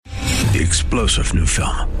The explosive new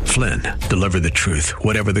film, Flynn, deliver the truth,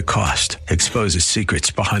 whatever the cost, exposes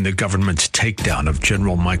secrets behind the government's takedown of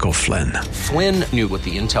General Michael Flynn. Flynn knew what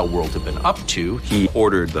the intel world had been up to. He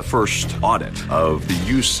ordered the first audit of the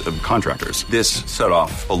use of contractors. This set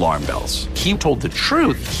off alarm bells. He told the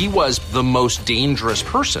truth. He was the most dangerous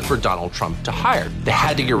person for Donald Trump to hire. They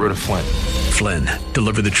had to get rid of Flynn. Flynn,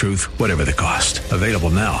 deliver the truth, whatever the cost. Available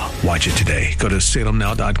now. Watch it today. Go to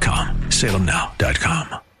salemnow.com.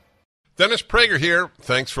 salemnow.com. Dennis Prager here.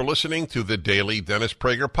 Thanks for listening to the Daily Dennis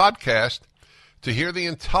Prager Podcast. To hear the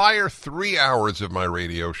entire 3 hours of my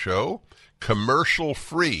radio show,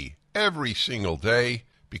 commercial-free, every single day,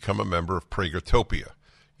 become a member of Pragertopia.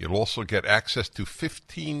 You'll also get access to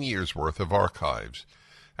 15 years' worth of archives,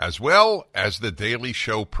 as well as the daily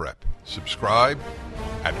show prep. Subscribe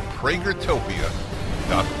at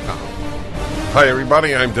pragertopia.com. Hi,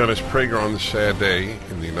 everybody. I'm Dennis Prager on this sad day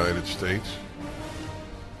in the United States.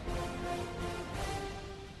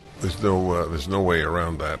 There's no way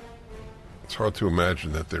around that. It's hard to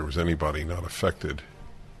imagine that there was anybody not affected.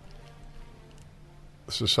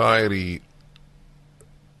 Society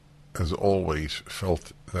has always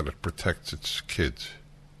felt that it protects its kids.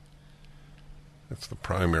 That's the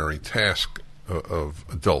primary task of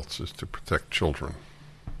adults, is to protect children.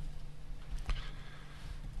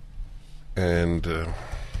 And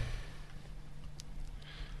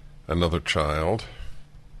another child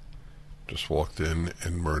just walked in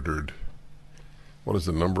and murdered, what is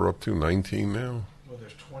the number up to, 19 now? Well,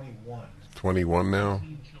 there's 21. 21 now?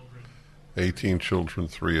 18 children. 18 children,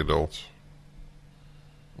 3 adults.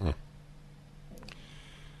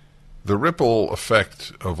 The ripple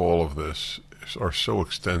effect of all of this are so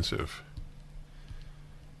extensive.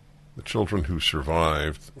 The children who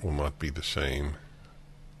survived will not be the same.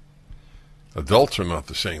 Adults are not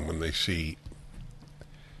the same when they see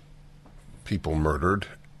people murdered,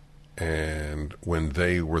 and when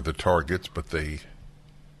they were the targets, but they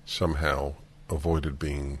somehow avoided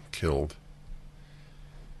being killed.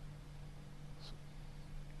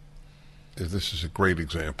 This is a great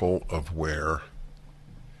example of where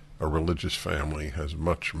a religious family has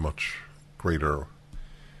much, much greater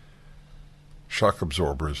shock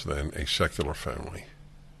absorbers than a secular family.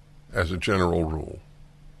 As a general rule,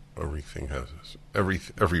 every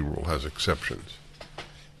rule has exceptions,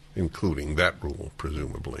 including that rule,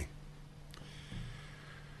 presumably.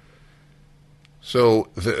 So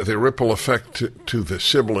the ripple effect to the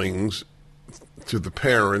siblings, to the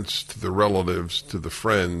parents, to the relatives, to the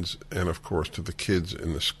friends, and of course to the kids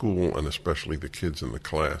in the school, and especially the kids in the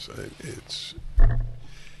class.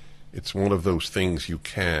 It's one of those things you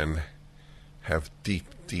can have deep,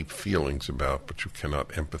 deep feelings about, but you cannot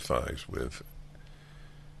empathize with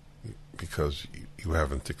because you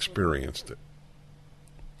haven't experienced it.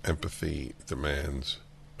 Empathy demands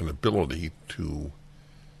an ability to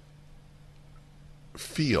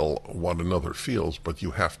feel what another feels, but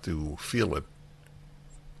you have to feel it.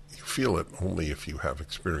 You feel it only if you have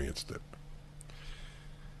experienced it.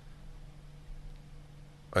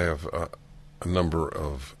 I have a number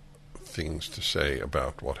of things to say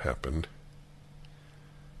about what happened.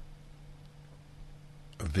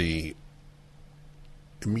 The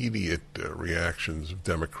immediate reactions of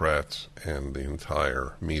Democrats and the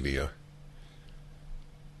entire media.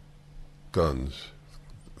 Guns.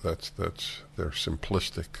 That's their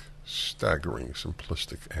simplistic, staggering,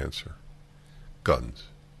 simplistic answer. Guns.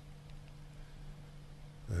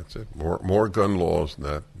 That's it. More gun laws.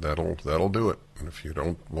 That'll do it. And if you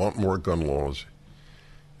don't want more gun laws,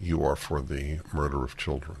 you are for the murder of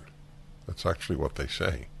children. That's actually what they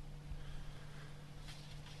say.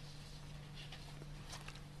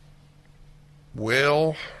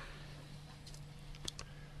 Well,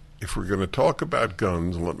 if we're going to talk about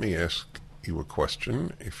guns, let me ask you a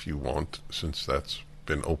question, if you want, since that's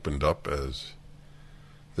been opened up as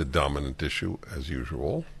the dominant issue, as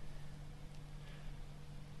usual.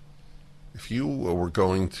 If you were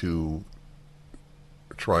going to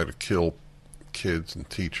try to kill kids and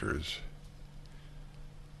teachers,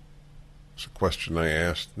 it's a question I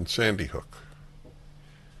asked in Sandy Hook.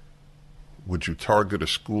 Would you target a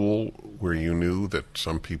school where you knew that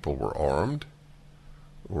some people were armed,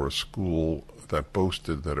 or a school that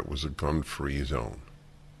boasted that it was a gun-free zone?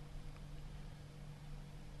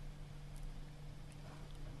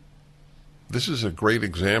 This is a great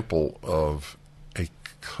example of a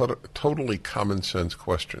totally common sense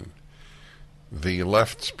question. The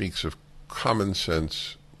left speaks of common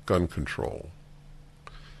sense gun control.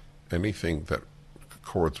 Anything that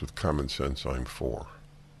accords with common sense, I'm for.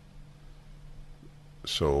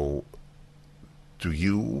 So, do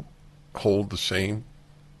you hold the same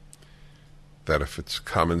that if it's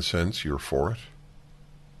common sense, you're for it?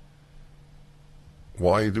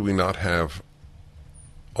 Why do we not have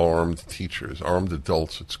armed teachers, armed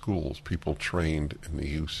adults at schools, people trained in the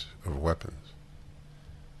use of weapons?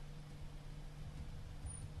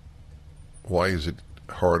 Why is it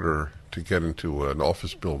harder to get into an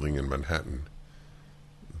office building in Manhattan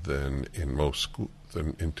than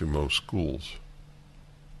into most schools?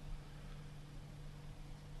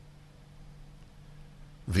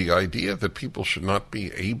 The idea that people should not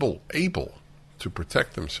be able to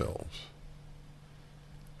protect themselves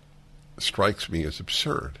strikes me as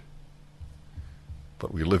absurd.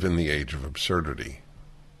 But we live in the age of absurdity.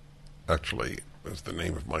 Actually, that's the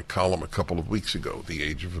name of my column a couple of weeks ago, The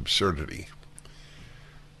Age of Absurdity.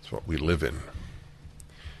 It's what we live in.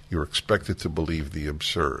 You're expected to believe the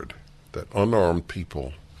absurd, that unarmed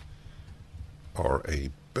people are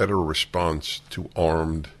a better response to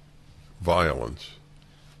armed violence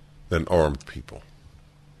than armed people.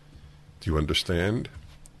 Do you understand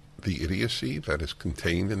the idiocy that is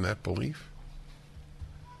contained in that belief?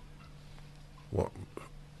 Well,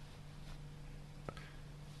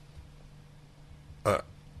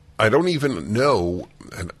 I don't even know,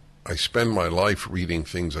 and I spend my life reading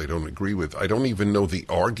things I don't agree with. I don't even know the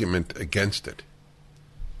argument against it.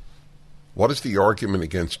 What is the argument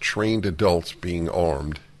against trained adults being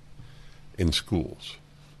armed in schools?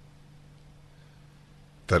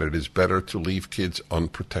 That it is better to leave kids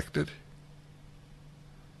unprotected?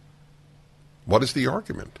 What is the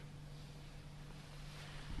argument?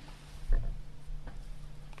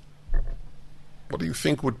 What do you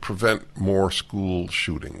think would prevent more school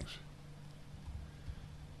shootings?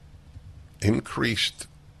 Increased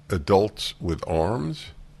adults with arms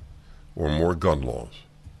or more gun laws?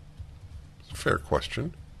 It's a fair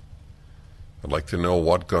question. I'd like to know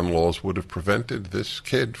what gun laws would have prevented this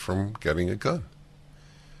kid from getting a gun.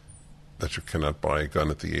 That you cannot buy a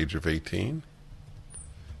gun at the age of 18?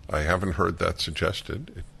 I haven't heard that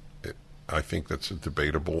suggested. I think that's a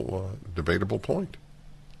debatable point.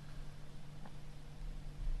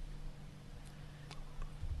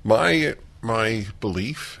 My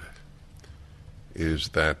belief is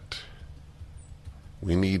that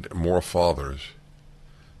we need more fathers,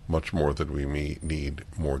 much more than we need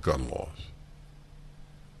more gun laws.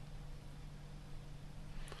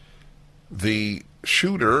 The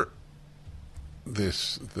shooter,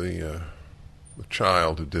 the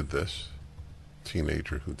child who did this,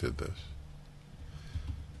 teenager who did this,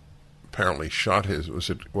 apparently shot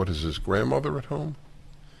his grandmother at home?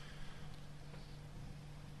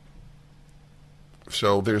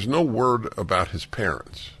 So there's no word about his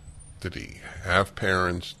parents. Did he have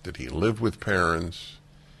parents? Did he live with parents?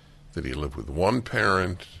 Did he live with one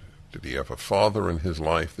parent? Did he have a father in his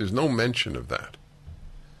life? There's no mention of that.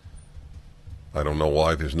 I don't know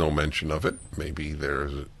why there's no mention of it. Maybe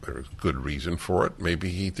there's good reason for it. Maybe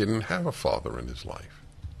he didn't have a father in his life.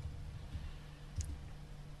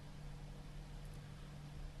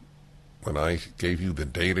 When I gave you the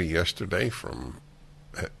data yesterday from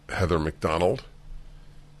Heather McDonald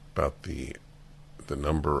about the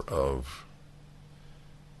number of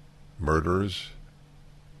murders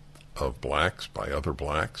of blacks by other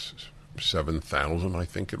blacks, 7,000 I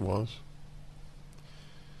think it was.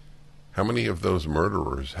 How many of those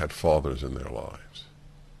murderers had fathers in their lives?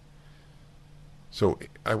 So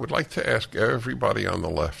I would like to ask everybody on the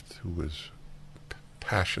left who is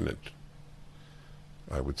passionate,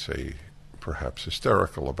 I would say perhaps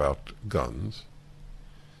hysterical about guns,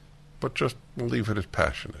 but just leave it as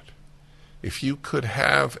passionate. If you could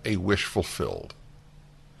have a wish fulfilled,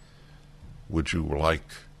 would you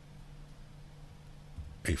like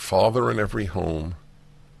a father in every home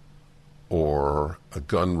or a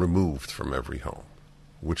gun removed from every home?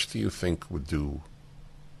 Which do you think would do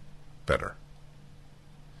better?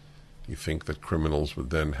 Do you think that criminals would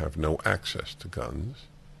then have no access to guns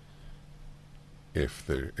if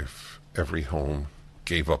every home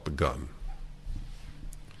gave up a gun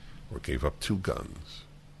or gave up 2 guns,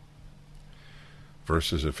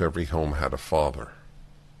 versus if every home had a father?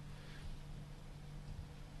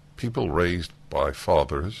 People raised by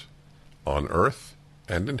fathers on earth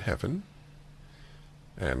and in heaven,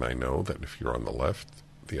 and I know that if you're on the left,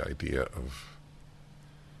 the idea of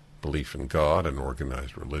belief in God and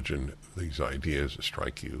organized religion, these ideas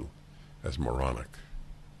strike you as moronic.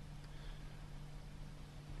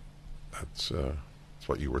 That's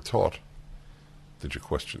what you were taught. Did you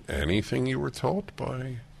question anything you were taught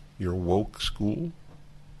by your woke school?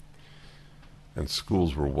 And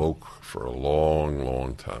schools were woke for a long,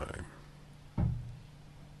 long time.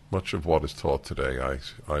 Much of what is taught today,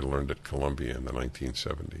 I learned at Columbia in the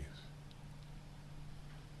 1970s.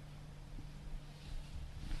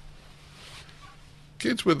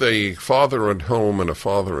 Kids with a father at home and a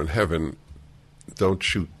father in heaven don't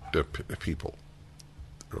shoot people.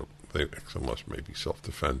 Unless maybe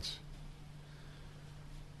self-defense.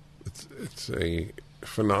 It's a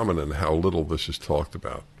phenomenon how little this is talked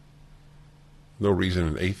about. No reason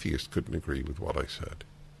an atheist couldn't agree with what I said.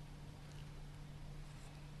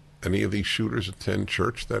 Any of these shooters attend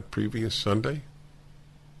church that previous Sunday?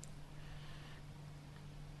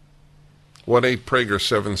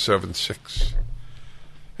 1-8-PRAGER-776.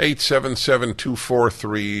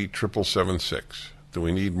 877-243-7776. Do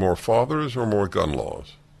we need more fathers or more gun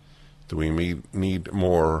laws? Do we need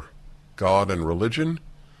more God and religion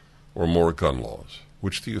or more gun laws?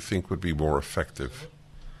 Which do you think would be more effective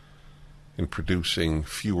in producing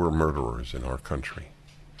fewer murderers in our country?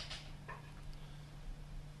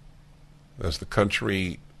 As the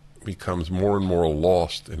country becomes more and more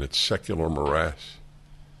lost in its secular morass,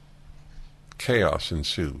 chaos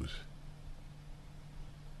ensues.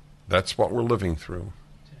 That's what we're living through.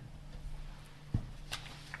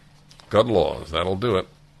 Gun laws, that'll do it.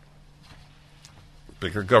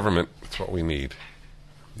 Bigger government, that's what we need.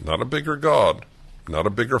 Not a bigger God, not a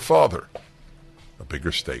bigger father, a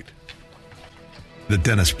bigger state. The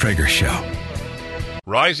Dennis Prager Show.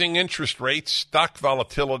 Rising interest rates, stock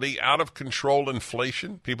volatility, out-of-control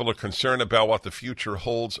inflation. People are concerned about what the future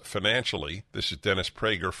holds financially. This is Dennis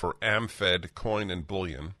Prager for AmFed Coin and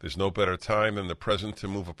Bullion. There's no better time than the present to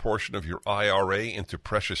move a portion of your IRA into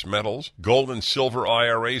precious metals. Gold and silver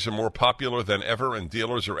IRAs are more popular than ever, and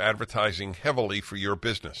dealers are advertising heavily for your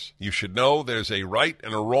business. You should know there's a right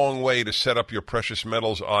and a wrong way to set up your precious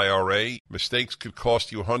metals IRA. Mistakes could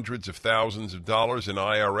cost you hundreds of thousands of dollars in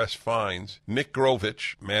IRS fines. Nick Grovich,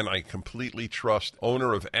 man I completely trust,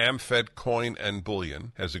 owner of AmFed Coin and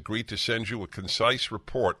Bullion, has agreed to send you a concise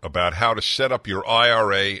report about how to set up your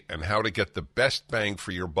IRA and how to get the best bang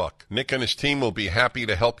for your buck. Nick and his team will be happy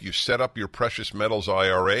to help you set up your precious metals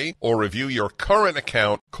IRA or review your current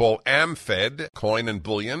account. Call AmFed Coin and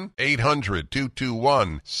Bullion,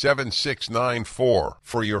 800-221-7694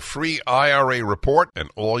 for your free IRA report and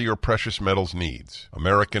all your precious metals needs.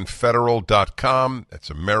 AmericanFederal.com. That's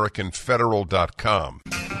AmericanFederal.com.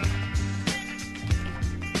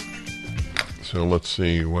 So let's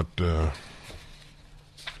see, what do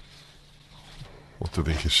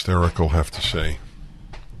the hysterical have to say?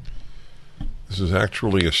 This is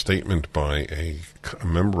actually a statement by a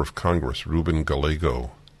member of Congress, Ruben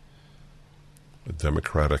Gallego, a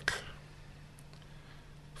Democratic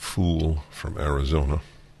fool from Arizona.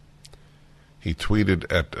 He tweeted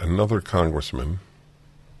at another congressman,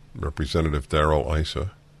 Representative Darrell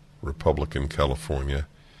Issa, Republican, California,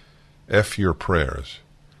 F your prayers.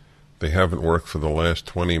 They haven't worked for the last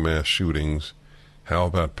 20 mass shootings. How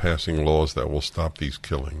about passing laws that will stop these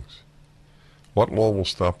killings? What law will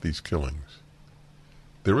stop these killings?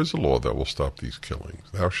 There is a law that will stop these killings.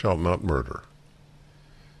 Thou shalt not murder.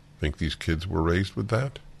 Think these kids were raised with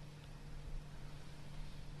that?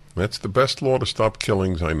 That's the best law to stop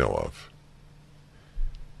killings I know of.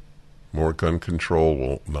 More gun control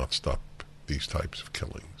will not stop these types of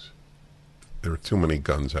killings. There are too many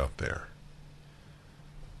guns out there.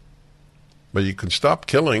 But you can stop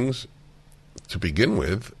killings to begin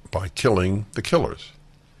with by killing the killers.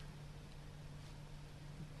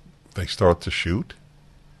 They start to shoot.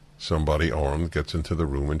 Somebody armed gets into the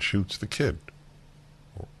room and shoots the kid.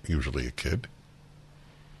 Or usually a kid.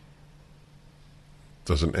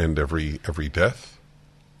 Doesn't end every death,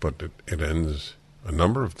 but it ends a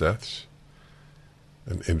number of deaths.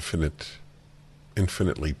 An infinitely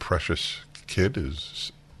precious kid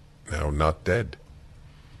is now not dead.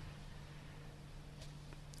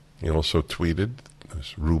 He also tweeted,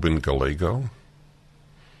 this Ruben Gallego,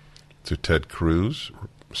 to Ted Cruz,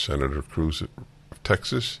 Senator Cruz of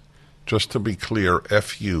Texas, just to be clear,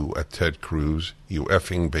 F you at Ted Cruz, you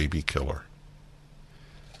effing baby killer.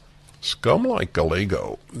 Scum like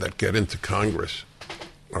Gallego that get into Congress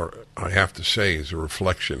are, I have to say, is a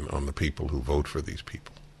reflection on the people who vote for these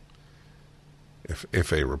people.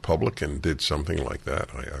 If a Republican did something like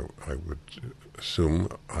that, I would assume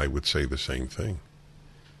I would say the same thing.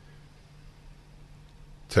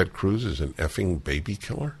 Ted Cruz is an effing baby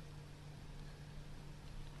killer?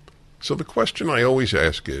 So the question I always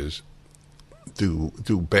ask is, do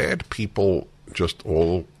bad people just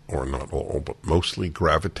all, or not all, but mostly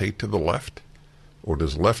gravitate to the left? Or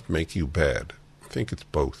does left make you bad? I think it's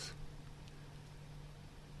both.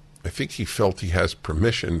 I think he felt he has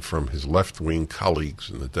permission from his left-wing colleagues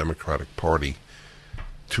in the Democratic Party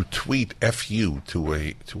to tweet F you to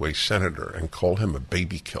a senator and call him a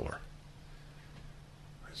baby killer.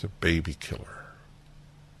 He's a baby killer.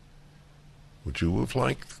 Would you have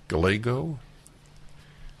liked Gallego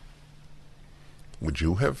Would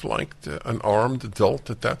you have liked an armed adult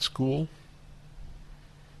at that school?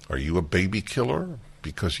 Are you a baby killer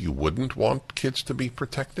because you wouldn't want kids to be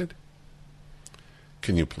protected?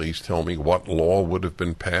 Can you please tell me what law would have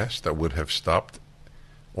been passed that would have stopped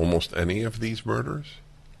almost any of these murders?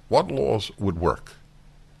 What laws would work?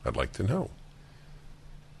 I'd like to know.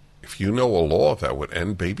 If you know a law that would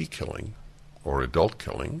end baby killing or adult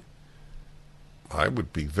killing, I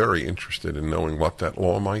would be very interested in knowing what that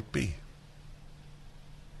law might be.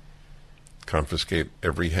 Confiscate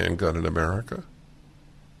every handgun in America?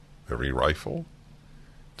 Every rifle?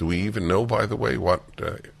 Do we even know, by the way, what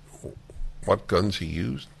guns he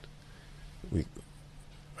used? I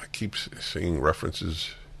keep seeing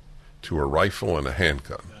references to a rifle and a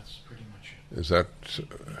handgun. That's pretty much it. Is that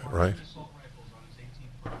right? Assault rifles on his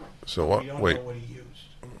 18th birthday. So what? We don't Wait. know what he used,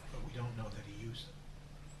 but we don't know that he used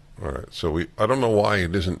it. All right. So I don't know why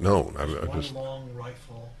it isn't known. One long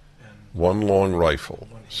rifle and one long rifle.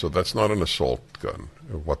 One So that's not an assault gun,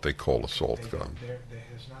 or what they call assault gun. there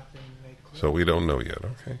has not been made clear. So we don't know yet.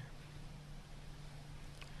 Okay.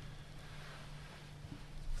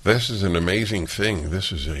 This is an amazing thing.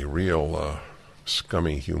 This is a real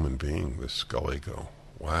scummy human being, this Gallego.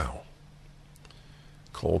 Wow.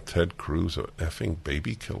 Called Ted Cruz a effing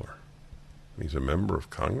baby killer. He's a member of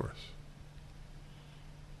Congress.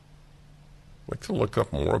 I'd like to look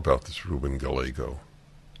up more about this Ruben Gallego.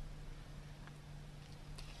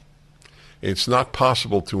 It's not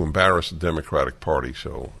possible to embarrass the Democratic Party,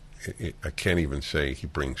 so I can't even say he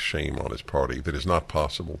brings shame on his party. That is not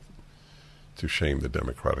possible to shame the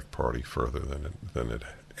Democratic Party further than it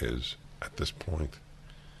is at this point.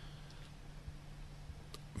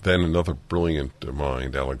 Then another brilliant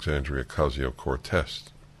mind, Alexandria Ocasio-Cortez,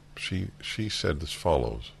 she said as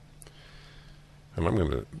follows, and I'm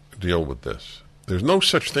going to deal with this. There's no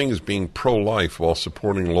such thing as being pro-life while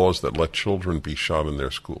supporting laws that let children be shot in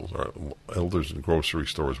their schools. Our elders in grocery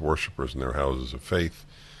stores, worshipers in their houses of faith,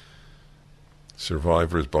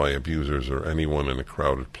 survivors by abusers, or anyone in a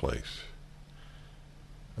crowded place.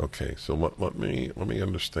 Okay, so let me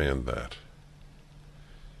understand that.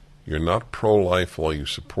 You're not pro-life while you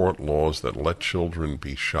support laws that let children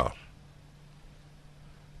be shot.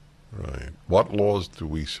 Right. What laws do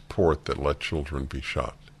we support that let children be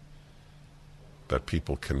shot? That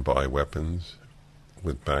people can buy weapons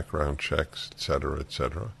with background checks, etc.,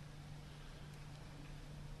 etc.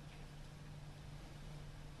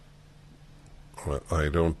 I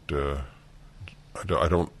don't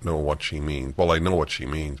know what she means. Well, I know what she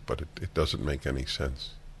means, but it doesn't make any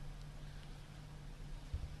sense.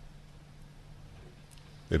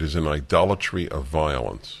 It is an idolatry of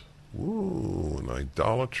violence. Ooh, an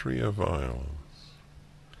idolatry of violence.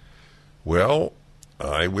 Well,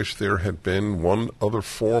 I wish there had been one other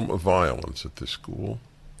form of violence at this school.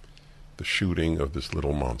 The shooting of this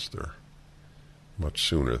little monster much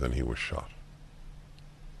sooner than he was shot.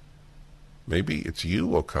 Maybe it's you,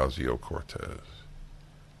 Ocasio-Cortez,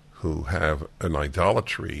 who have an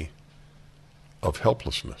idolatry of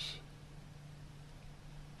helplessness.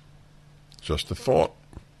 Just a thought.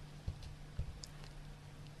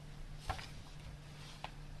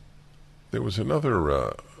 There was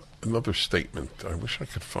another statement. I wish I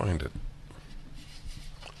could find it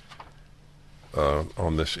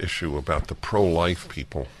on this issue about the pro-life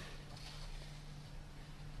people.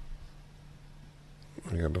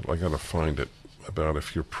 I gotta find it about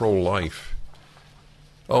if you're pro-life.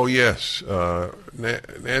 Oh yes,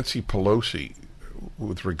 Nancy Pelosi,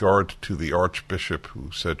 with regard to the Archbishop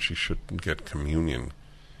who said she shouldn't get communion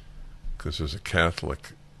because as a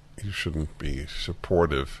Catholic you shouldn't be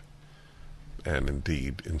supportive and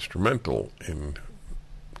indeed instrumental in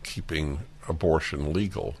keeping abortion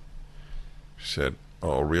legal. She said,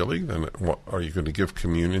 oh really? Then what, are you going to give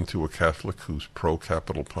communion to a Catholic who's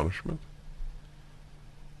pro-capital punishment?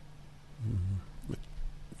 I'd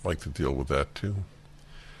like to deal with that too.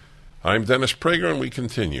 I'm Dennis Prager and we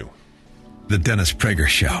continue. The Dennis Prager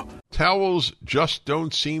Show. Towels just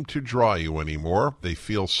don't seem to dry you anymore. They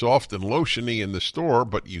feel soft and lotiony in the store,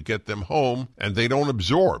 but you get them home and they don't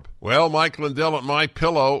absorb. Well, Mike Lindell at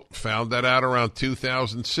MyPillow found that out around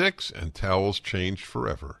 2006, and towels changed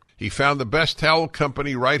forever. He found the best towel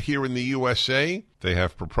company right here in the USA. They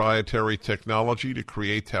have proprietary technology to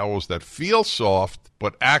create towels that feel soft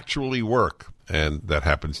but actually work, and that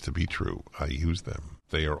happens to be true. I use them.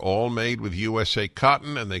 They are all made with USA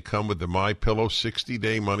cotton, and they come with the MyPillow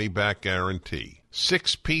 60-day money-back guarantee.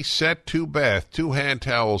 6-piece set, 2 bath, 2 hand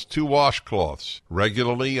towels, 2 washcloths.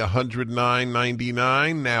 Regularly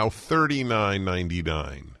 $109.99, now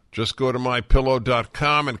 $39.99. Just go to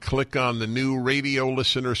MyPillow.com and click on the new radio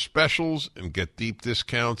listener specials and get deep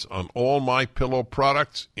discounts on all MyPillow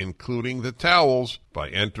products, including the towels, by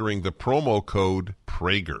entering the promo code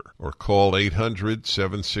Prager, or call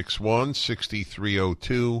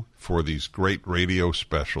 800-761-6302 for these great radio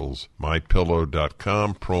specials.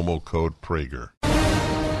 MyPillow.com, promo code Prager.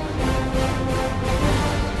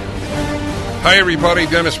 Hi, everybody.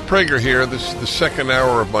 Dennis Prager here. This is the second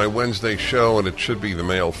hour of my Wednesday show, and it should be the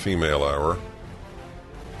male-female hour.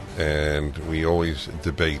 And we always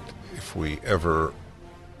debate if we ever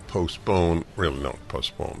postpone, really not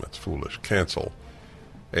postpone, that's foolish, cancel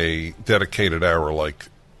a dedicated hour like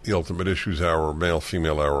the Ultimate Issues Hour,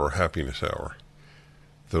 Male-Female Hour, or Happiness Hour.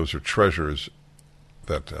 Those are treasures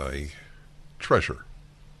that I treasure,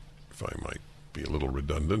 if I might be a little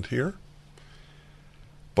redundant here.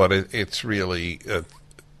 But it's really,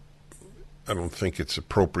 I don't think it's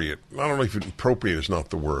appropriate. I don't know if appropriate is not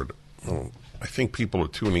the word. I think people are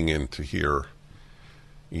tuning in to hear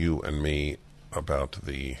you and me about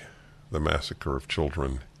the massacre of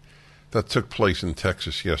children that took place in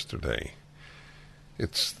Texas yesterday.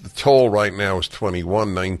 The toll right now is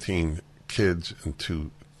 21, 19 kids and two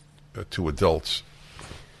adults.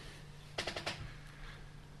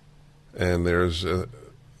 And there's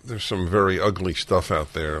some very ugly stuff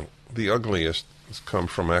out there. The ugliest has come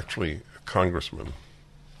from actually a congressman,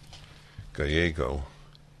 Gallego,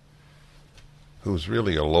 who's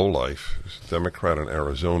really a lowlife. He's a Democrat in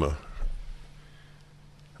Arizona.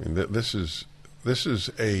 I mean, this is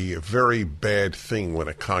a very bad thing when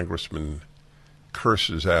a congressman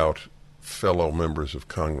curses out fellow members of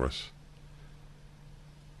Congress.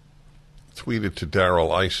 Tweeted to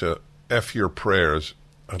Darrell Issa, F your prayers.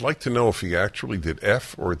 I'd like to know if he actually did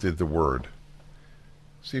F or did the word.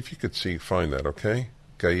 See if you could find that, okay?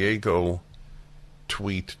 Gallego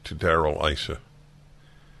tweet to Darrell Issa.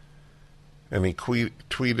 And he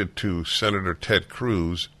tweeted to Senator Ted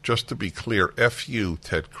Cruz, just to be clear, F you,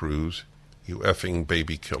 Ted Cruz, you effing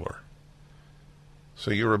baby killer.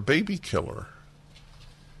 So you're a baby killer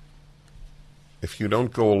if you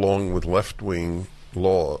don't go along with left-wing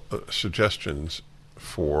law suggestions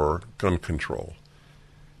for gun control.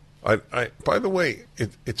 By the way,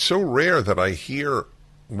 it's so rare that I hear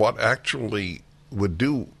what actually would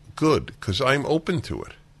do good, because I'm open to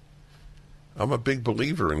it. I'm a big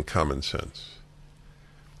believer in common sense.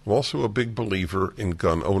 I'm also a big believer in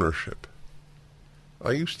gun ownership.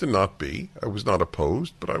 I used to not be. I was not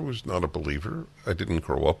opposed, but I was not a believer. I didn't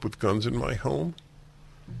grow up with guns in my home.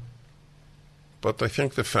 But I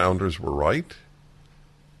think the founders were right,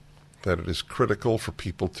 that it is critical for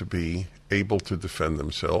people to be able to defend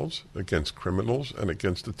themselves against criminals and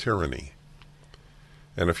against a tyranny.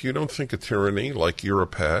 And if you don't think a tyranny like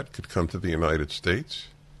Europat could come to the United States,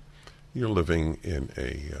 you're living in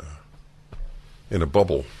a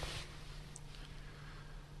bubble.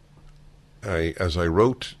 As I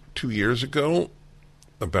wrote 2 years ago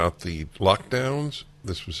about the lockdowns,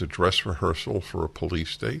 this was a dress rehearsal for a police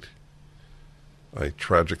state. I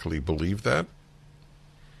tragically believe that.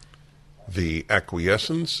 The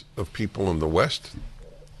acquiescence of people in the West,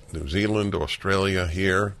 New Zealand, Australia,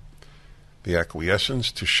 here, the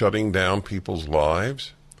acquiescence to shutting down people's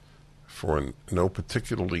lives for no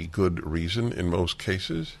particularly good reason in most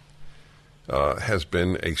cases, has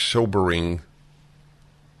been a sobering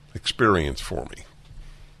experience for me.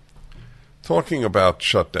 Talking about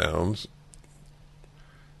shutdowns,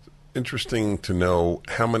 interesting to know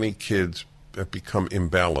how many kids have become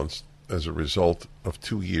imbalanced as a result of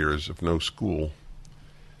 2 years of no school,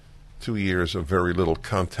 2 years of very little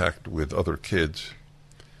contact with other kids,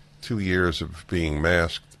 2 years of being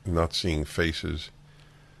masked, not seeing faces.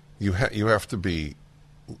 You have to be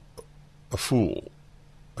a fool,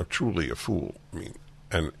 truly a fool. I mean,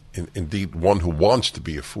 and indeed one who wants to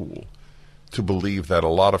be a fool, to believe that a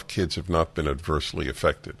lot of kids have not been adversely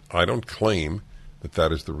affected. I don't claim that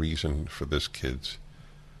that is the reason for this kid's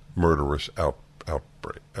murderous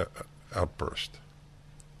outburst.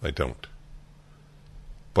 I don't.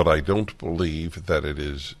 But I don't believe that it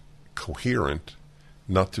is coherent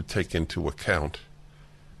not to take into account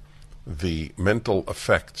the mental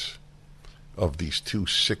effects of these 2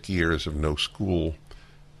 sick years of no school,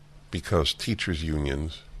 because teachers'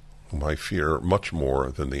 unions, whom I fear much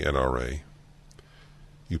more than the NRA,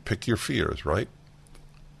 you pick your fears, right?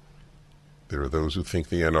 There are those who think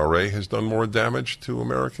the NRA has done more damage to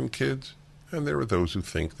American kids, and there are those who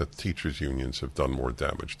think that teachers' unions have done more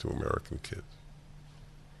damage to American kids.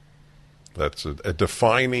 That's a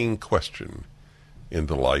defining question in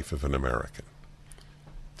the life of an American.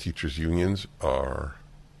 Teachers' unions are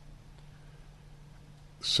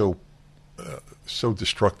so so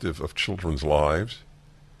destructive of children's lives,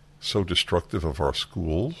 so destructive of our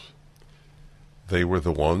schools. They were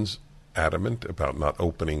the ones adamant about not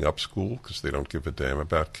opening up school because they don't give a damn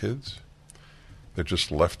about kids. They're just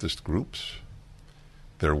leftist groups.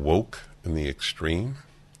 They're woke in the extreme,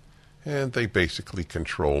 and they basically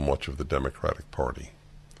control much of the Democratic Party.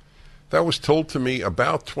 That was told to me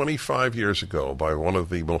about 25 years ago by one of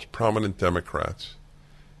the most prominent Democrats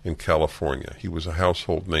in California. He was a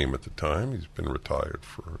household name at the time. He's been retired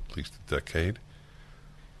for at least a decade.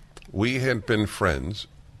 We had been friends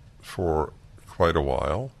for quite a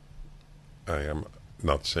while. I am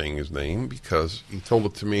not saying his name because he told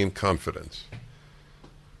it to me in confidence.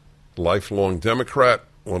 Lifelong Democrat,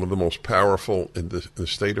 one of the most powerful in the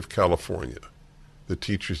state of California. The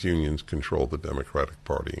teachers' unions control the Democratic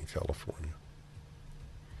Party in California.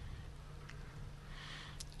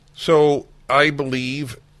 So I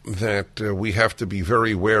believe that we have to be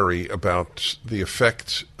very wary about the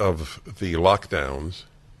effects of the lockdowns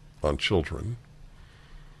on children,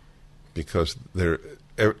 because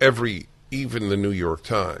even the New York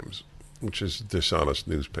Times, which is a dishonest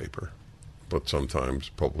newspaper, but sometimes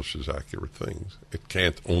publishes accurate things. It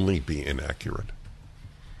can't only be inaccurate.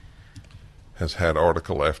 Has had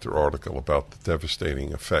article after article about the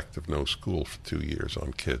devastating effect of no school for 2 years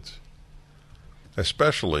on kids,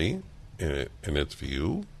 especially, in its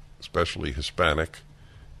view, especially Hispanic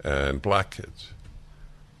and black kids.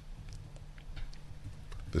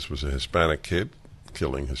 This was a Hispanic kid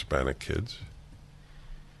killing Hispanic kids.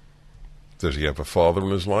 Does he have a father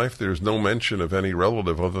in his life? There's no mention of any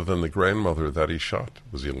relative other than the grandmother that he shot.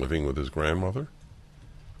 Was he living with his grandmother?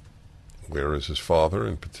 Where is his father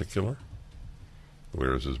in particular?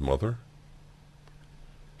 Where is his mother?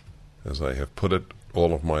 As I have put it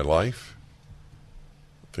all of my life,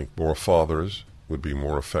 I think more fathers would be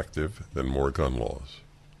more effective than more gun laws.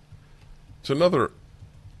 It's another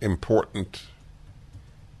important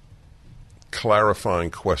clarifying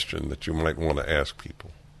question that you might want to ask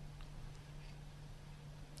people.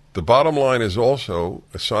 The bottom line is also,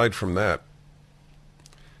 aside from that,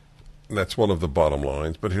 and that's one of the bottom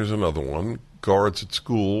lines, but here's another one: guards at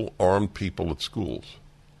school, armed people at schools.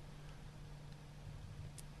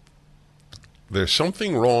 There's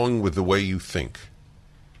something wrong with the way you think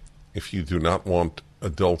if you do not want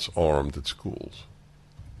adults armed at schools.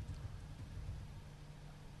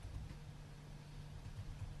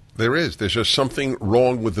 There is. There's just something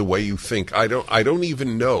wrong with the way you think. I don't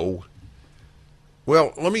even know.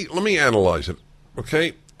 Well, let me analyze it,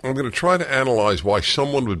 okay? I'm going to try to analyze why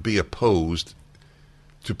someone would be opposed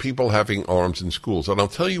to people having arms in schools. And I'll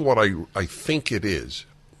tell you what I think it is.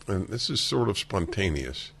 And this is sort of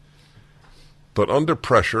spontaneous. But under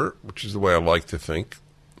pressure, which is the way I like to think,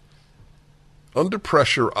 under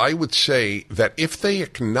pressure, I would say that if they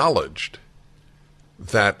acknowledged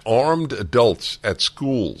that armed adults at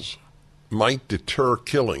schools might deter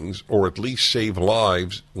killings or at least save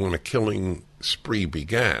lives when a killing spree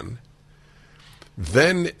began,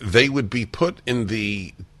 then they would be put in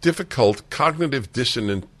the difficult cognitive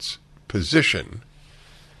dissonance position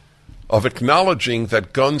of acknowledging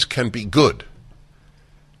that guns can be good,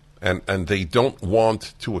 and they don't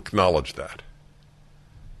want to acknowledge that.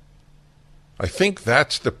 I think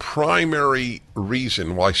that's the primary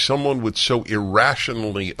reason why someone would so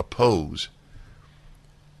irrationally oppose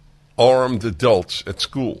armed adults at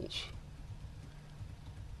schools,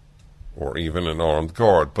 or even an armed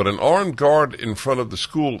guard. But an armed guard in front of the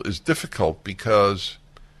school is difficult because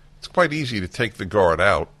it's quite easy to take the guard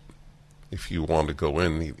out if you want to go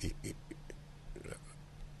in.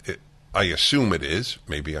 I assume it is.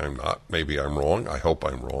 Maybe I'm not. Maybe I'm wrong. I hope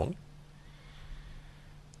I'm wrong.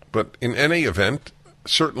 But in any event,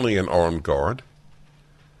 certainly an armed guard,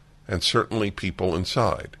 and certainly people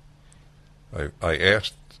inside. I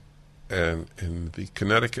asked, and in the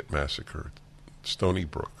Connecticut massacre, Stony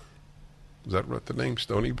Brook, is that right, the name,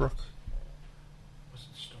 Stony Brook?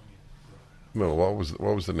 Wasn't Stony Brook? No,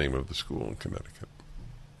 what was the name of the school in Connecticut?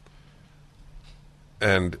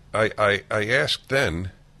 And I asked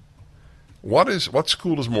then, what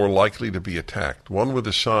school is more likely to be attacked? One with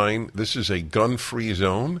a sign, "This is a gun-free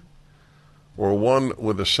zone," or one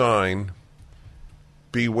with a sign,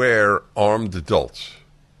 "Beware armed adults"?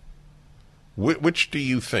 Which do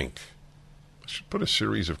you think? I should put a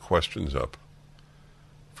series of questions up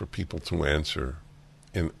for people to answer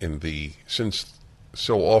since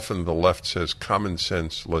so often the left says common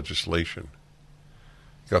sense legislation.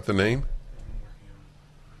 Got the name?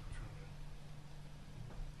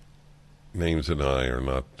 Names and I are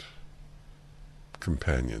not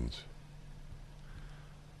companions.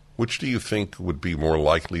 Which do you think would be more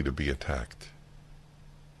likely to be attacked?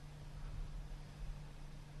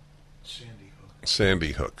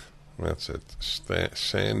 Sandy Hook. That's it.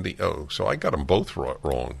 Sandy. Oh, so I got them both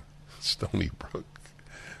wrong. Stony Brook.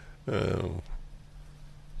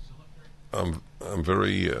 I'm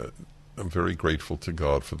very grateful to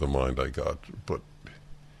God for the mind I got, but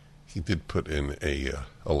he did put in a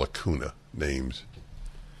lacuna names.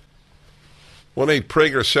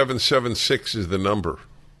 1-8-PRAGER-776 is the number.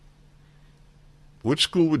 Which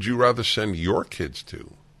school would you rather send your kids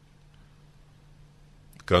to?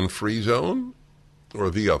 Gun-free zone or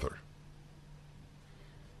the other?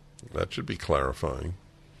 That should be clarifying.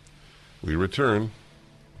 We return.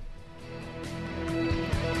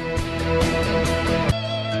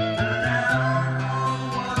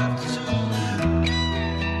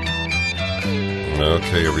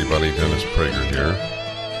 Okay, everybody, Dennis Prager here.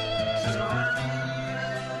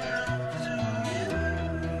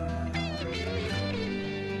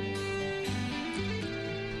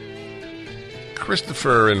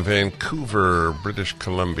 Christopher in Vancouver, British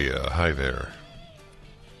Columbia. Hi there.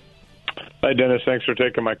 Hi, Dennis. Thanks for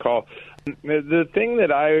taking my call. The thing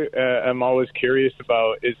that I am always curious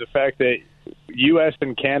about is the fact that U.S.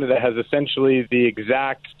 and Canada has essentially the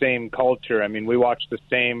exact same culture. I mean, we watch the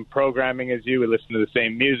same programming as you. We listen to the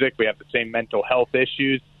same music. We have the same mental health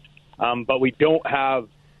issues. But we don't have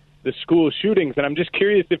the school shootings. And I'm just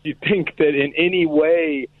curious if you think that in any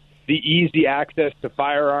way the easy access to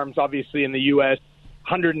firearms, obviously in the U.S.,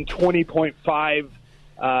 120.5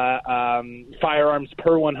 firearms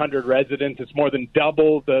per 100 residents. It's more than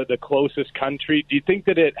double the closest country. Do you think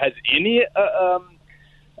that it has any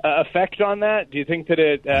effect on that? Do you think that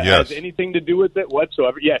it has anything to do with it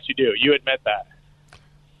whatsoever? Yes, you do. You admit that.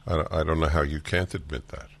 I don't know how you can't admit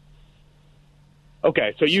that.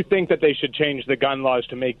 Okay, so you think that they should change the gun laws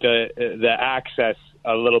to make the access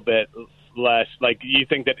a little bit less, like you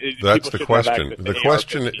think that that's the question. The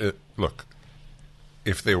question is, look,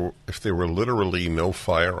 if there were literally no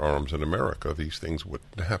firearms in America, these things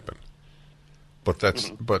wouldn't happen. But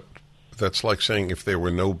that's like saying if there were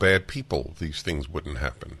no bad people, these things wouldn't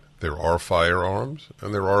happen. There are firearms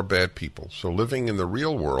and there are bad people. So living in the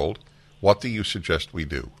real world, what do you suggest we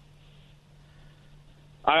do?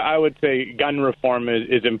 I would say gun reform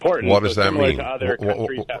is important. What does that mean?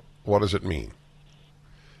 What does it mean?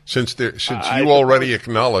 Since you already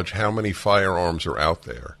acknowledge how many firearms are out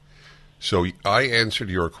there, so I answered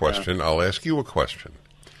your question. Yeah. I'll ask you a question.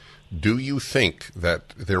 Do you think that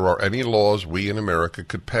there are any laws we in America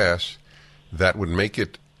could pass that would make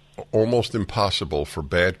it almost impossible for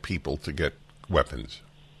bad people to get weapons?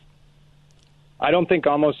 I don't think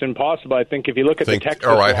almost impossible. I think if you look at the Texas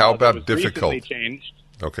all right, law how about that was difficult? recently changed.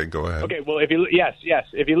 Okay, go ahead. Okay, well, if you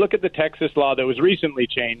look at the Texas law that was recently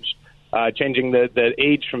changed, changing the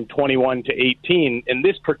age from 21 to 18, in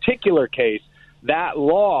this particular case, that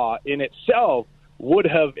law in itself would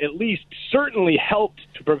have at least certainly helped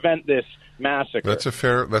to prevent this massacre. That's a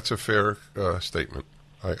fair statement.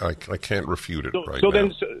 I can't refute it now.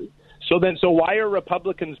 So why are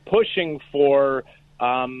Republicans pushing for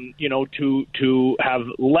to have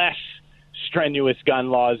less strenuous gun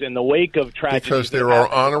laws in the wake of tragedy? Because there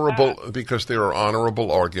are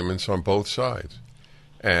honorable arguments on both sides.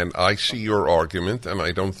 And I see your argument, and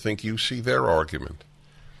I don't think you see their argument.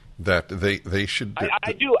 That they should.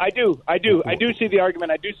 I do see the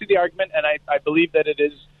argument. And I believe that it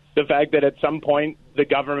is the fact that at some point the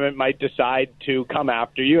government might decide to come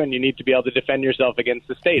after you, and you need to be able to defend yourself against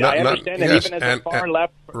the state. I understand, and even as a far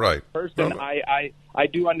left person, I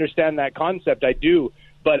do understand that concept. I do,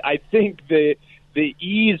 but I think the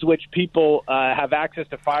ease which people have access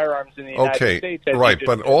to firearms in the United States. Right,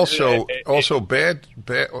 but also bad.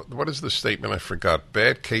 What is the statement? I forgot.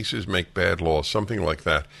 Bad cases make bad laws, something like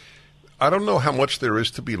that. I don't know how much there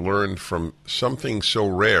is to be learned from something so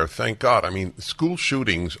rare. Thank God. I mean, school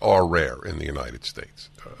shootings are rare in the United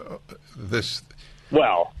States.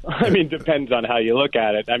 Well, I mean, depends on how you look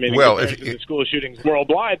at it. I mean, the school shootings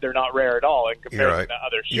worldwide, they're not rare at all in comparison to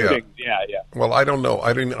other shootings. Yeah. Well, I don't know.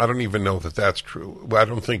 I don't even know that that's true. I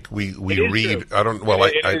don't think we read. True. I don't. Well,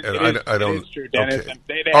 I don't. It is true, Dennis.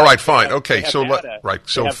 Okay. All right. Fine. Okay. So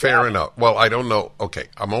So fair enough. Well, I don't know. Okay.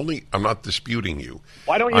 I'm not disputing you.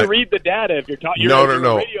 Why don't you read the data if you're talking? You're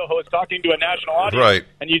a radio host talking to a national audience, right?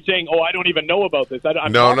 And you're saying, "Oh, I don't even know about this."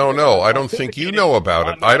 No. I don't think you know about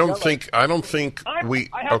it. I don't think. I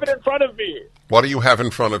have it in front of me. What do you have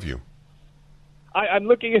in front of you? I'm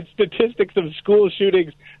looking at statistics of school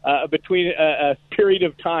shootings between a period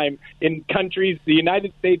of time in countries, the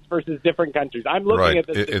United States versus different countries. I'm looking at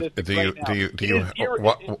the statistics now.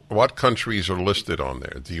 What countries are listed on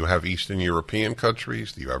there? Do you have Eastern European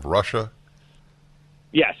countries? Do you have Russia?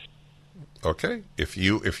 Yes. Okay. If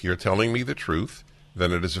you're telling me the truth,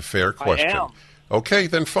 then it is a fair question. I am. Okay,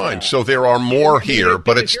 then fine. So there are more here,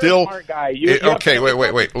 but it's still... Okay,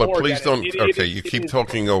 wait. Look, please don't... Okay, you keep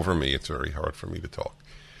talking over me. It's very hard for me to talk.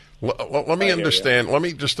 Let me understand. Let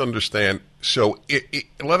me just understand. So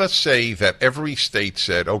let us say that every state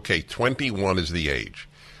said, okay, 21 is the age.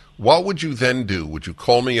 What would you then do? Would you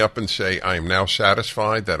call me up and say, I am now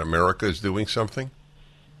satisfied that America is doing something?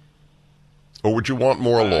 Or would you want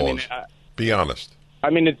more laws? Be honest.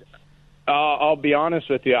 I mean, I'll be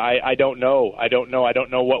honest with you. I don't know. I don't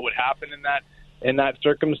know what would happen in that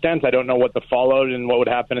circumstance. I don't know what the fallout and what would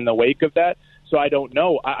happen in the wake of that. So I don't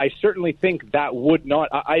know. I certainly think that would not.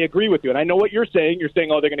 I agree with you, and I know what you're saying. You're saying,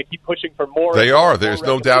 oh, they're going to keep pushing for more. They are. There's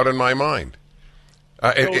no doubt in my mind.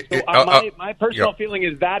 My personal feeling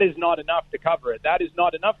is that is not enough to cover it. That is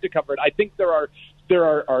not enough to cover it. I think there are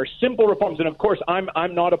simple reforms, and of course,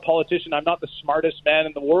 I'm not a politician. I'm not the smartest man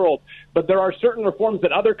in the world, but there are certain reforms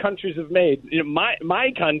that other countries have made. You know,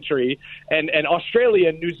 my country and Australia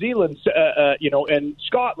and New Zealand, and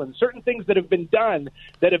Scotland. Certain things that have been done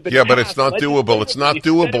that have been but it's not doable. It's not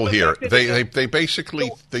doable here. They basically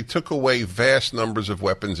they took away vast numbers of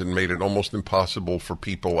weapons and made it almost impossible for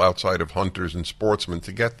people outside of hunters and sportsmen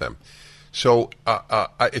to get them. So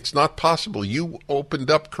it's not possible. You opened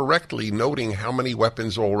up correctly, noting how many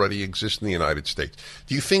weapons already exist in the United States.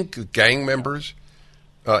 Do you think gang members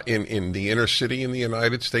in the inner city in the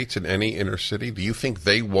United States, in any inner city, do you think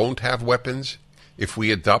they won't have weapons if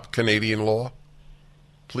we adopt Canadian law?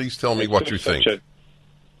 Please tell me what you think.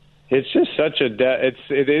 It's just such a.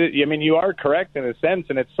 I mean, you are correct in a sense,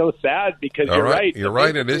 and it's so sad because you're right. You're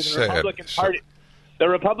right. It is sad. The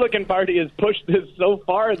Republican Party has pushed this so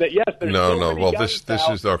far that yes, there's this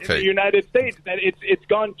is okay. In the United States that it's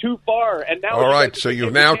gone too far, and now all right. So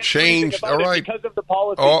you've now changed. All right, because of the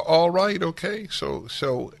policy. All right. Okay. So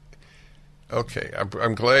okay.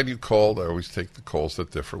 I'm glad you called. I always take the calls that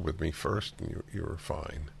differ with me first, and you were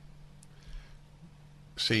fine.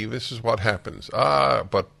 See, this is what happens.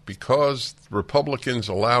 But because Republicans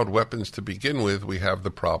allowed weapons to begin with, we have the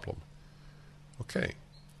problem. Okay.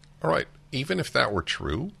 All right. Even if that were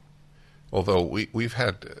true, although we've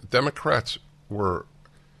had Democrats were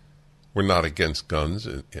not against guns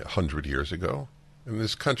 100 years ago. In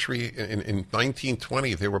this country, in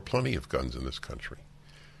 1920, there were plenty of guns in this country.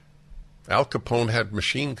 Al Capone had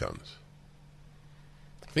machine guns.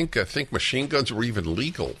 I think machine guns were even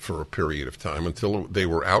legal for a period of time until they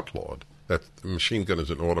were outlawed. That the machine gun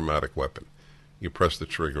is an automatic weapon. You press the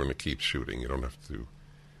trigger and it keeps shooting. You don't have to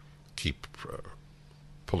keep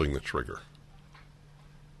pulling the trigger.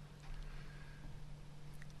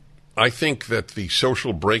 I think that the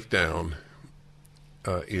social breakdown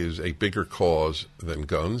is a bigger cause than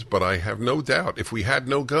guns, but I have no doubt if we had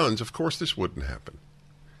no guns, of course this wouldn't happen.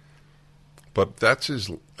 But that's as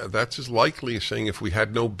likely as saying if we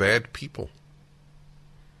had no bad people.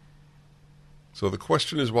 So the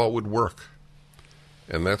question is what would work?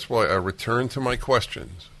 And that's why I return to my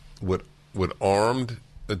questions. Would armed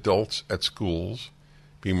adults at schools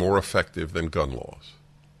be more effective than gun laws?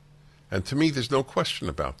 And to me, there's no question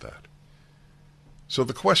about that. So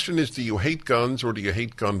the question is, do you hate guns or do you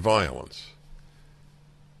hate gun violence?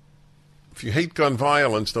 If you hate gun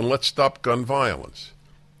violence, then let's stop gun violence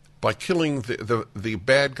by killing the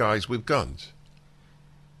bad guys with guns.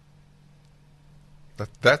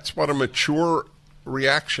 That's what a mature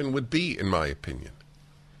reaction would be, in my opinion.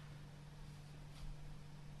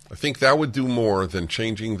 I think that would do more than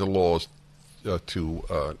changing the laws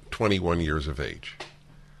to 21 years of age.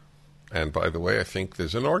 And by the way, I think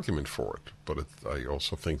there's an argument for it, but I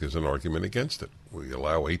also think there's an argument against it. We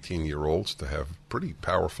allow 18-year-olds to have pretty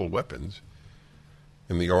powerful weapons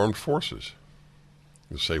in the armed forces.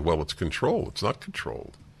 You say, well, it's controlled. It's not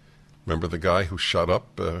controlled. Remember the guy who shot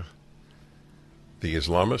up, the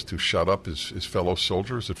Islamist who shot up his fellow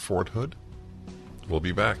soldiers at Fort Hood? We'll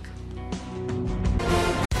be back.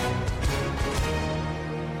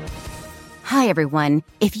 Hi, everyone.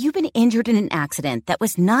 If you've been injured in an accident that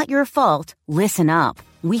was not your fault, listen up.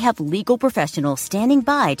 We have legal professionals standing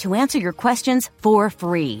by to answer your questions for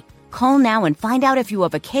free. Call now and find out if you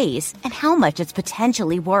have a case and how much it's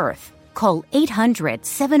potentially worth. Call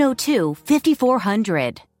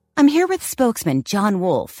 800-702-5400. I'm here with spokesman John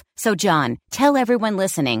Wolf. So, John, tell everyone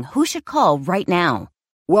listening who should call right now.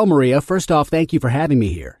 Well, Maria, first off, thank you for having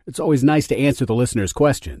me here. It's always nice to answer the listeners'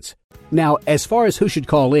 questions. Now, as far as who should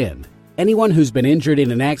call in, anyone who's been injured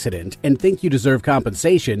in an accident and think you deserve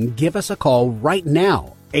compensation, give us a call right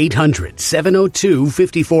now.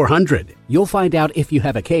 800-702-5400. You'll find out if you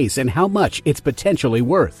have a case and how much it's potentially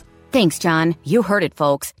worth. Thanks, John. You heard it,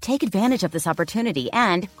 folks. Take advantage of this opportunity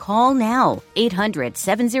and call now.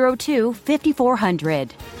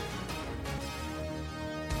 800-702-5400.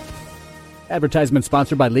 Advertisement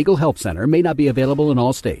sponsored by Legal Help Center. May not be available in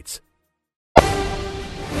all states.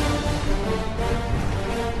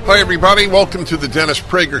 Hi, everybody. Welcome to the Dennis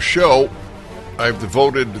Prager Show. I've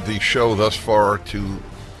devoted the show thus far to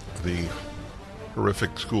the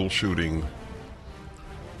horrific school shootings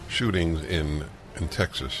in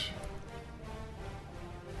Texas.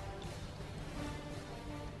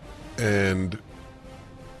 And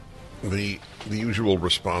the usual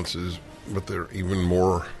responses, but they're even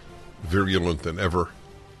more virulent than ever.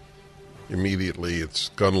 Immediately, it's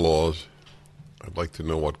gun laws. I'd like to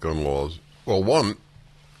know what gun laws... Well, one,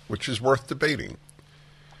 which is worth debating,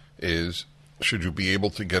 is should you be able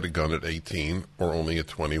to get a gun at 18 or only at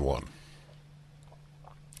 21?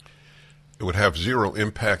 It would have zero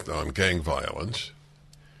impact on gang violence.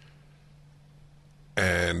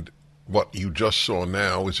 And what you just saw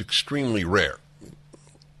now is extremely rare.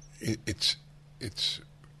 It's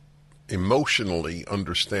emotionally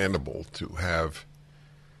understandable to have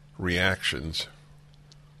reactions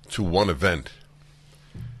to one event.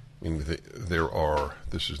 I mean,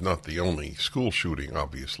 this is not the only school shooting,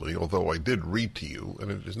 obviously, although I did read to you,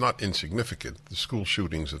 and it is not insignificant, the school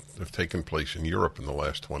shootings that have taken place in Europe in the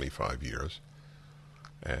last 25 years.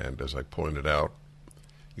 And as I pointed out,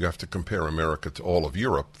 you have to compare America to all of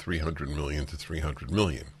Europe, 300 million to 300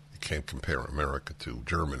 million. You can't compare America to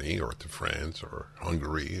Germany or to France or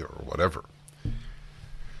Hungary or whatever.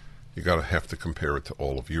 You have to compare it to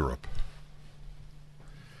all of Europe.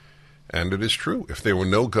 And it is true. If there were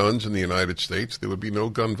no guns in the United States, there would be no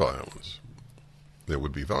gun violence. There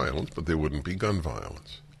would be violence, but there wouldn't be gun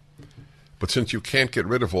violence. But since you can't get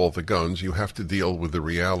rid of all the guns, you have to deal with the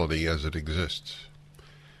reality as it exists.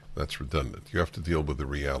 That's redundant. You have to deal with the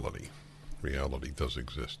reality. Reality does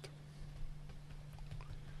exist.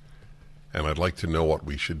 And I'd like to know what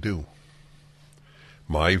we should do.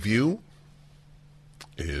 My view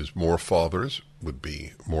is more fathers would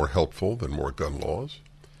be more helpful than more gun laws.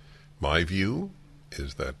 My view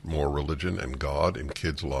is that more religion and God in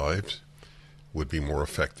kids' lives would be more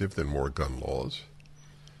effective than more gun laws.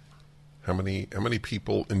 How many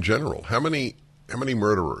people in general, how many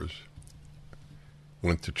murderers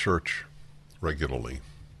went to church regularly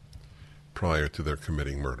prior to their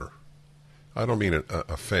committing murder? I don't mean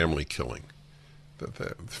a family killing.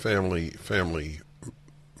 The family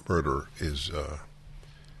murder is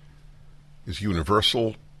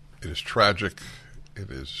universal. It is tragic. It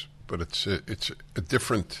is. But it's a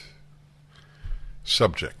different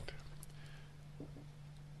subject.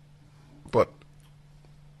 But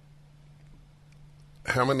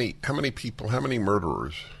how many people, how many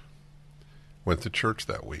murderers went to church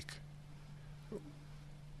that week?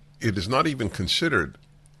 It is not even considered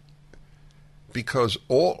because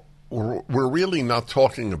we're really not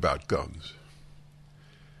talking about guns.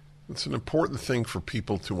 It's an important thing for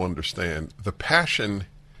people to understand. The passion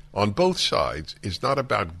on both sides is not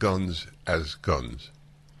about guns as guns.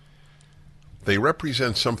 They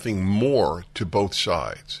represent something more to both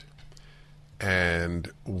sides. And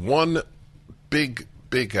one big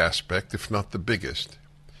aspect, if not the biggest,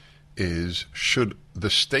 is should the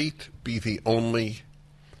state be the only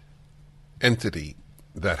entity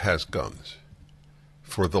that has guns?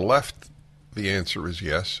 For the left, the answer is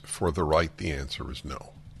yes. For the right, the answer is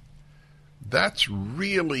no. That's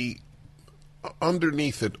really...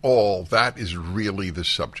 Underneath it all, that is really the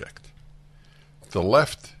subject. The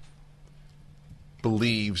left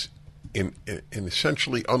believes in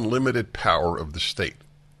essentially unlimited power of the state,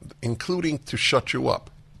 including to shut you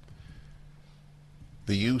up.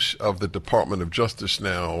 The use of the Department of Justice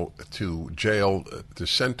now to jail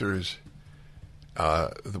dissenters,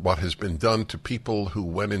 what has been done to people who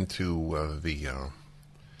went into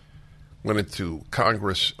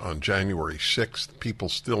Congress on January 6th, people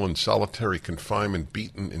still in solitary confinement,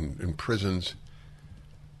 beaten in prisons,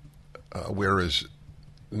 whereas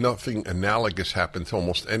nothing analogous happened to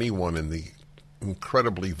almost anyone in the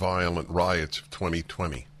incredibly violent riots of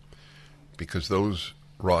 2020, because those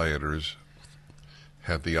rioters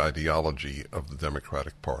had the ideology of the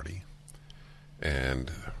Democratic Party,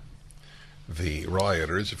 and the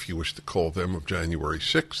rioters, if you wish to call them, of January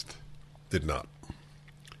 6th, did not.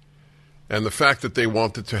 And the fact that they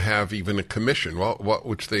wanted to have even a commission,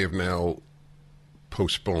 which they have now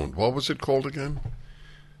postponed. What was it called again?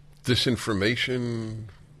 Disinformation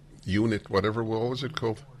Unit, whatever. What was it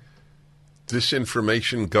called?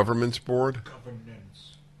 Disinformation Governance Board?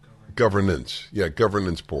 Governance. Yeah,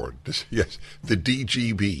 Governance Board. Yes, the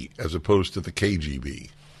DGB as opposed to the KGB.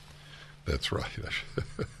 That's right.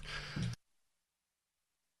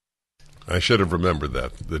 I should have remembered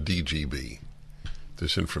that, the DGB.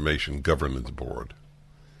 Disinformation Governance Board.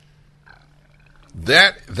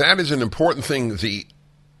 That is an important thing.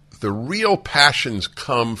 The real passions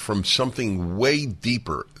come from something way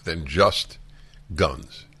deeper than just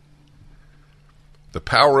guns. The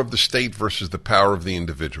power of the state versus the power of the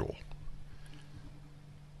individual.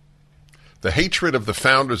 The hatred of the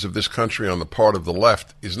founders of this country on the part of the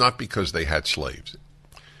left is not because they had slaves.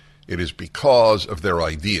 It is because of their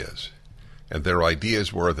ideas. And their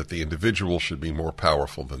ideas were that the individual should be more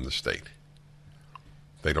powerful than the state.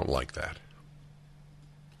 They don't like that.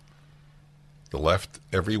 The left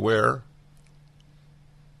everywhere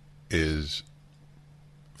is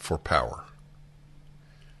for power.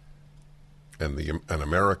 And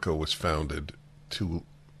America was founded to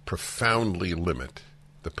profoundly limit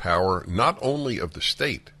the power not only of the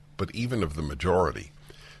state, but even of the majority.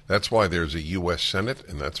 That's why there's a U.S. Senate,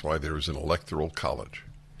 and that's why there is an electoral college.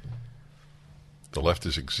 The left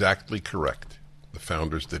is exactly correct. The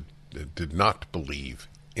founders did not believe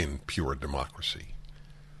in pure democracy.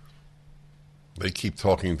 They keep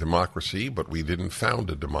talking democracy, but we didn't found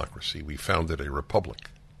a democracy. We founded a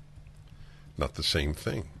republic. Not the same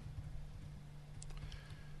thing.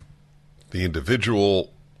 The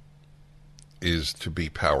individual is to be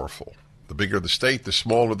powerful. The bigger the state, the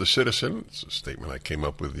smaller the citizen. It's a statement I came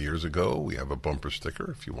up with years ago. We have a bumper sticker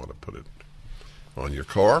if you want to put it on your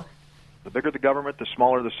car. The bigger the government, the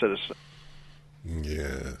smaller the citizen.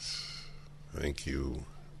 Yes. Thank you,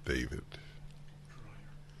 David.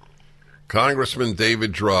 Congressman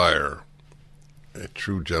David Dreyer, a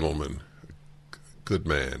true gentleman, good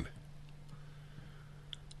man.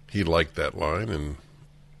 He liked that line, and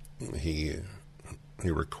he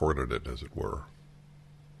recorded it, as it were.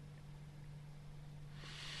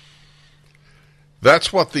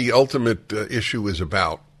 That's what the ultimate issue is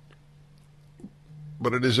about.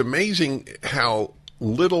 But it is amazing how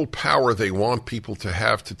little power they want people to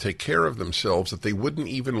have to take care of themselves that they wouldn't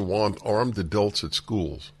even want armed adults at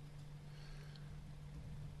schools.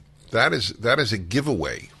 That is a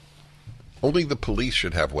giveaway. Only the police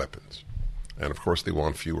should have weapons. And, of course, they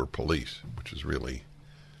want fewer police, which is really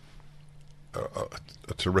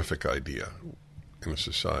a terrific idea in a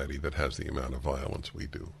society that has the amount of violence we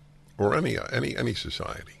do, or any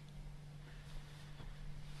society.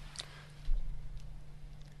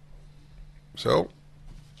 So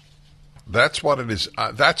that's what it is.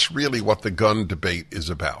 That's really what the gun debate is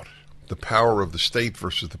about: the power of the state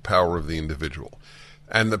versus the power of the individual.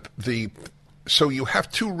 And so you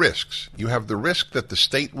have two risks. You have the risk that the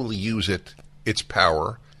state will use its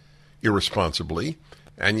power irresponsibly,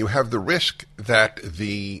 and you have the risk that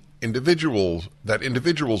individuals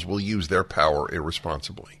will use their power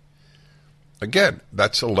irresponsibly. Again,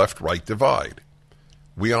 that's a left-right divide.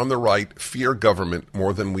 We on the right fear government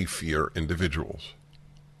more than we fear individuals.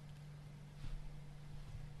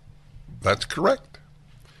 That's correct.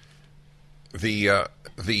 The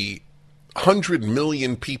 100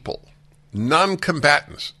 million people,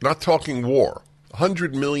 non-combatants, not talking war,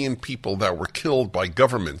 100 million people that were killed by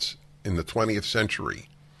governments in the 20th century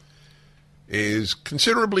is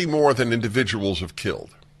considerably more than individuals have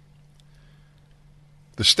killed.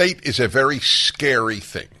 The state is a very scary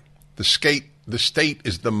thing. The state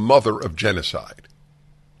is the mother of genocide,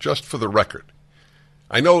 just for the record.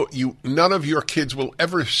 I know none of your kids will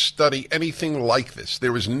ever study anything like this.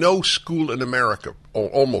 There is no school in America, or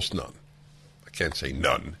almost none. I can't say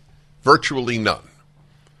none. Virtually none.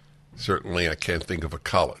 Certainly I can't think of a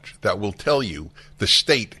college that will tell you the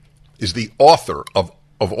state is the author of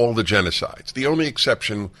all the genocides. The only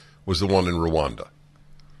exception was the one in Rwanda.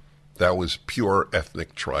 That was pure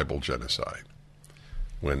ethnic tribal genocide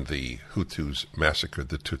when the Hutus massacred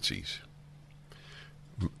the Tutsis.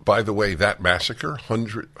 By the way, that massacre, how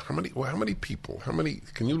many people?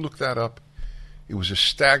 Can you look that up? It was a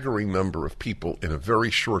staggering number of people in a very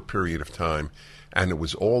short period of time, and it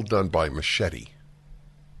was all done by machete.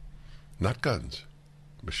 Not guns,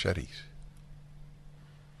 machetes.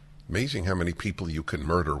 Amazing how many people you can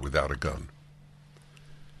murder without a gun.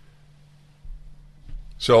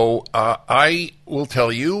 So I will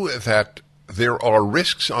tell you that there are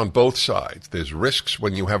risks on both sides. There's risks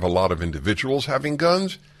when you have a lot of individuals having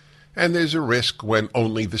guns, and there's a risk when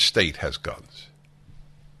only the state has guns.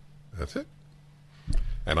 That's it.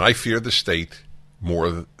 And I fear the state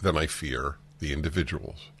more than I fear the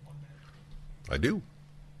individuals. I do.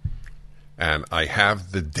 And I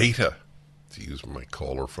have the data, to use my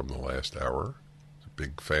caller from the last hour. He's a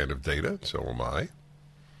big fan of data, so am I.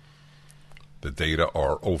 The data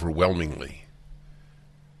are overwhelmingly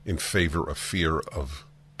in favor of fear of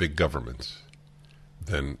big governments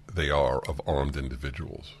than they are of armed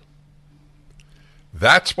individuals.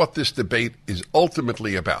 That's what this debate is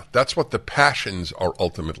ultimately about. That's what the passions are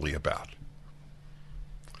ultimately about.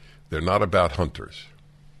 They're not about hunters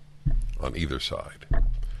on either side.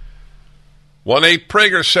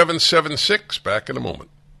 1-8-PRAGER-776. Back in a moment.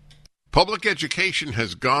 Public education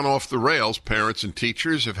has gone off the rails. Parents and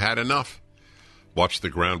teachers have had enough. Watch the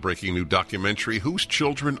groundbreaking new documentary, Whose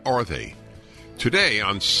Children Are They? Today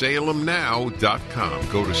on SalemNow.com.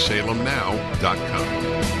 Go to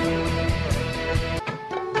SalemNow.com.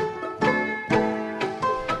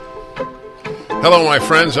 Hello, my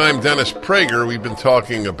friends. I'm Dennis Prager. We've been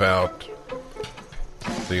talking about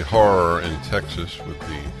the horror in Texas with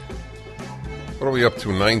the, what are we up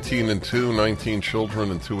to, 19 and 2, 19 children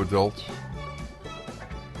and 2 adults?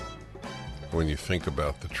 When you think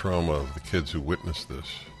about the trauma of the kids who witnessed this,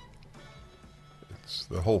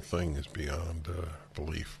 the whole thing is beyond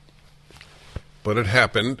belief. But it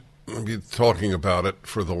happened. I've been talking about it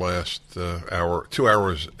for the last hour,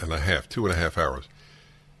 2.5 hours.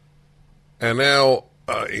 And now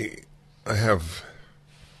I have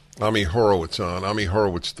Ami Horowitz on. Ami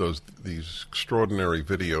Horowitz does these extraordinary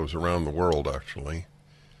videos around the world, actually,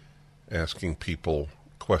 asking people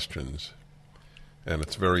questions. And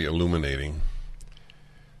it's very illuminating.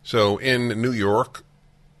 So in New York,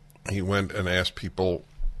 he went and asked people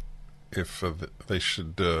if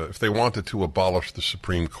they wanted to abolish the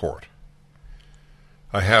Supreme Court.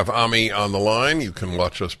 I have Ami on the line. You can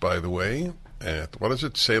watch us, by the way, at, what is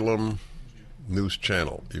it, Salem News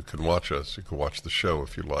Channel. You can watch us. You can watch the show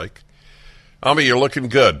if you like. Ami, you're looking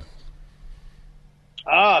good.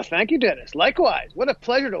 Thank you, Dennis. Likewise. What a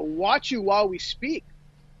pleasure to watch you while we speak.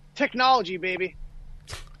 Technology, baby.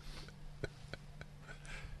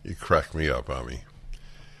 You crack me up, Ami.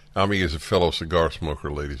 Ami is a fellow cigar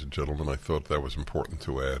smoker, ladies and gentlemen. I thought that was important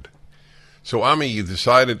to add. So, Ami, you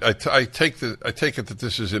decided. I take it that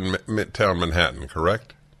this is in Midtown Manhattan,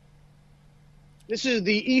 correct? This is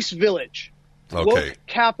the East Village, okay. Woke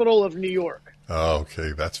capital of New York.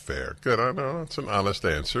 Okay, that's fair. Good. I know that's an honest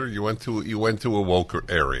answer. You went to a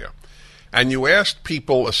woke area, and you asked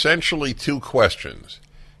people essentially 2 questions: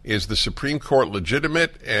 is the Supreme Court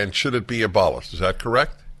legitimate, and should it be abolished? Is that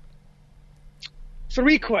correct?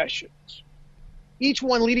 3 questions, each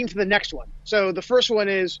one leading to the next one. So the first one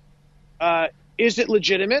is it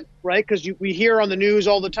legitimate, right? Because we hear on the news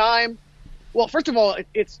all the time. Well, first of all,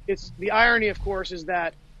 it's the irony, of course, is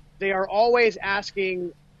that they are always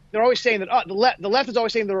asking, they're always saying that the left is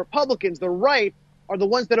always saying the Republicans, the right, are the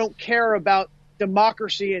ones that don't care about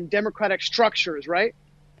democracy and democratic structures, right?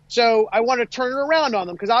 So I want to turn it around on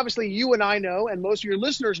them, because obviously you and I know, and most of your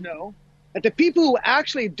listeners know, that the people who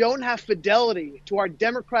actually don't have fidelity to our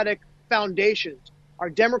democratic foundations, our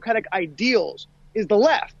democratic ideals, is the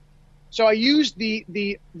left. So I used the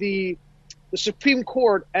Supreme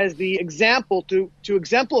Court as the example to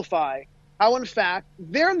exemplify how, in fact,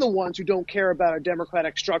 they're the ones who don't care about our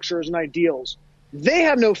democratic structures and ideals. They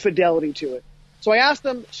have no fidelity to it. So I asked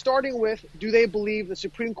them, starting with, do they believe the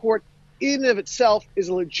Supreme Court in and of itself is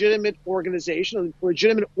a legitimate organization, a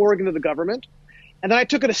legitimate organ of the government? And then I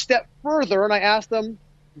took it a step further and I asked them,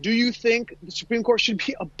 do you think the Supreme Court should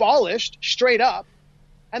be abolished straight up?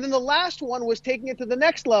 And then the last one was taking it to the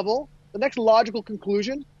next level, the next logical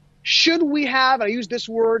conclusion. Should we have, I use this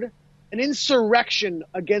word, an insurrection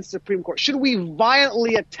against the Supreme Court? Should we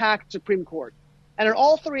violently attack the Supreme Court? And in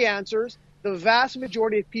all 3 answers, the vast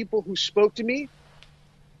majority of people who spoke to me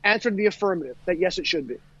answered the affirmative, that yes, it should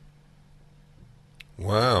be.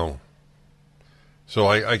 Wow. So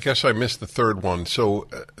I guess I missed the third one. So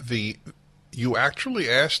you actually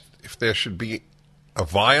asked if there should be a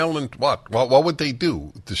violent what? What would they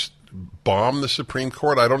do? Just bomb the Supreme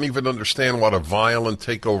Court? I don't even understand what a violent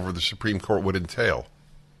takeover of the Supreme Court would entail.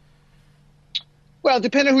 Well,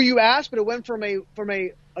 depending on who you ask, but it went from an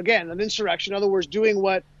insurrection. In other words, doing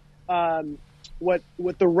what the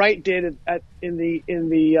right did in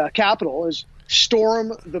the Capitol, is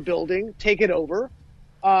storm the building, take it over.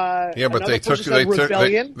 But they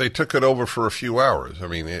took it over for a few hours. I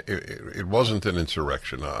mean, it wasn't an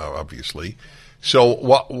insurrection, obviously. So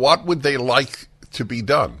what would they like to be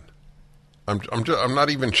done? I'm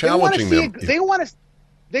not even challenging them. They want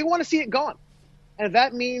to see it gone, and if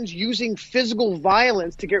that means using physical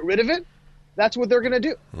violence to get rid of it, that's what they're going to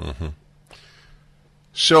do. Mm-hmm.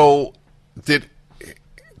 So did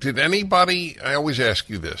anybody? I always ask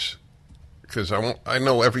you this, because I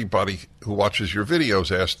know everybody who watches your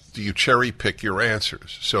videos asks, do you cherry pick your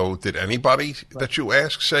answers? So did anybody that you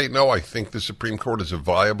ask say, no, I think the Supreme Court is a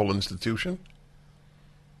viable institution?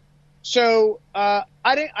 So when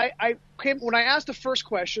I asked the first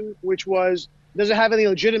question, which was, does it have any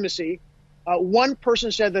legitimacy? One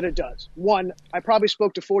person said that it does. I probably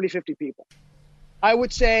spoke to 40, 50 people. I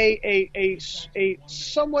would say a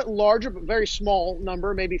somewhat larger but very small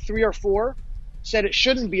number, maybe 3 or 4, said it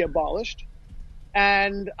shouldn't be abolished.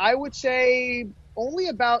 And I would say only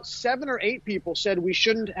about 7 or 8 people said we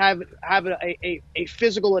shouldn't have a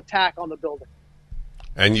physical attack on the building.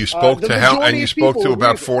 And you spoke to how? And you spoke to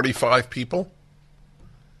about 45 people.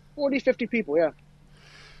 40, 50 people, yeah.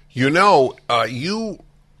 You know, you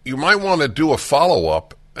might want to do a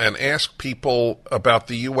follow-up and ask people about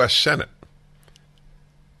the U.S. Senate,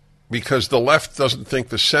 because the left doesn't think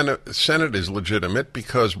the Senate is legitimate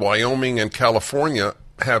because Wyoming and California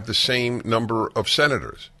have the same number of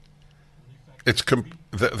senators. It's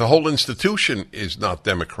the whole institution is not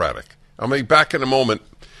democratic. I'll be back in a moment.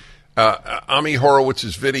 Ami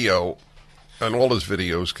Horowitz's video, and all his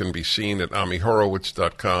videos can be seen at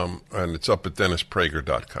amihorowitz.com, and it's up at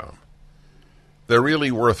DennisPrager.com. They're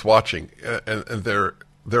really worth watching, and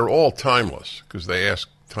they're all timeless because they ask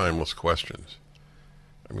timeless questions.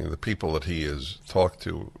 I mean, the people that he has talked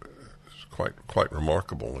to is quite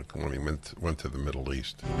remarkable, like when he went to the Middle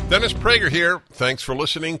East. Dennis Prager here. Thanks for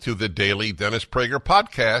listening to the Daily Dennis Prager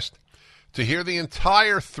Podcast. To hear the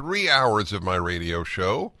entire 3 hours of my radio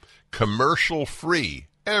show, commercial-free,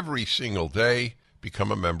 every single day,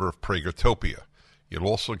 become a member of Pragertopia. You'll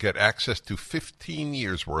also get access to 15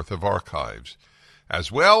 years' worth of archives,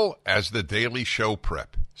 as well as the daily show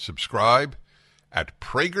prep. Subscribe at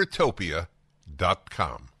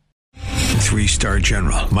Pragertopia.com. 3-star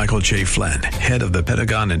General Michael J. Flynn, head of the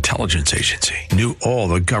Pentagon Intelligence Agency, knew all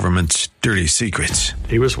the government's dirty secrets.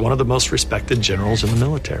 He was one of the most respected generals in the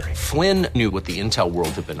military. Flynn knew what the intel world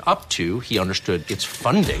had been up to. He understood its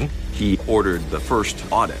funding. He ordered the first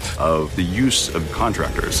audit of the use of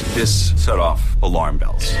contractors. This set off alarm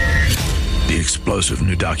bells. The explosive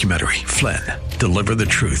new documentary, Flynn, Deliver the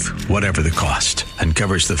Truth, Whatever the Cost,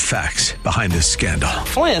 uncovers the facts behind this scandal.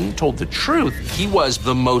 Flynn told the truth. He was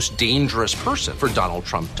the most dangerous person for Donald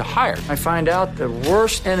Trump to hire. I find out the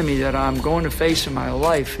worst enemy that I'm going to face in my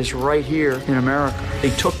life is right here in America. They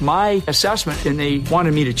took my assessment and they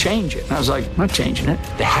wanted me to change it. And I was like, I'm not changing it.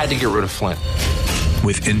 They had to get rid of Flynn.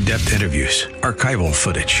 With in-depth interviews, archival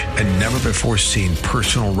footage, and never-before-seen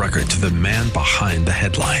personal records of the man behind the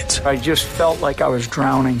headlines. I just felt like I was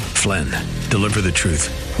drowning. Flynn, Deliver the Truth,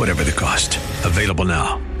 Whatever the Cost. Available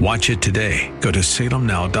now. Watch it today. Go to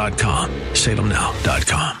salemnow.com.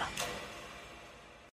 salemnow.com.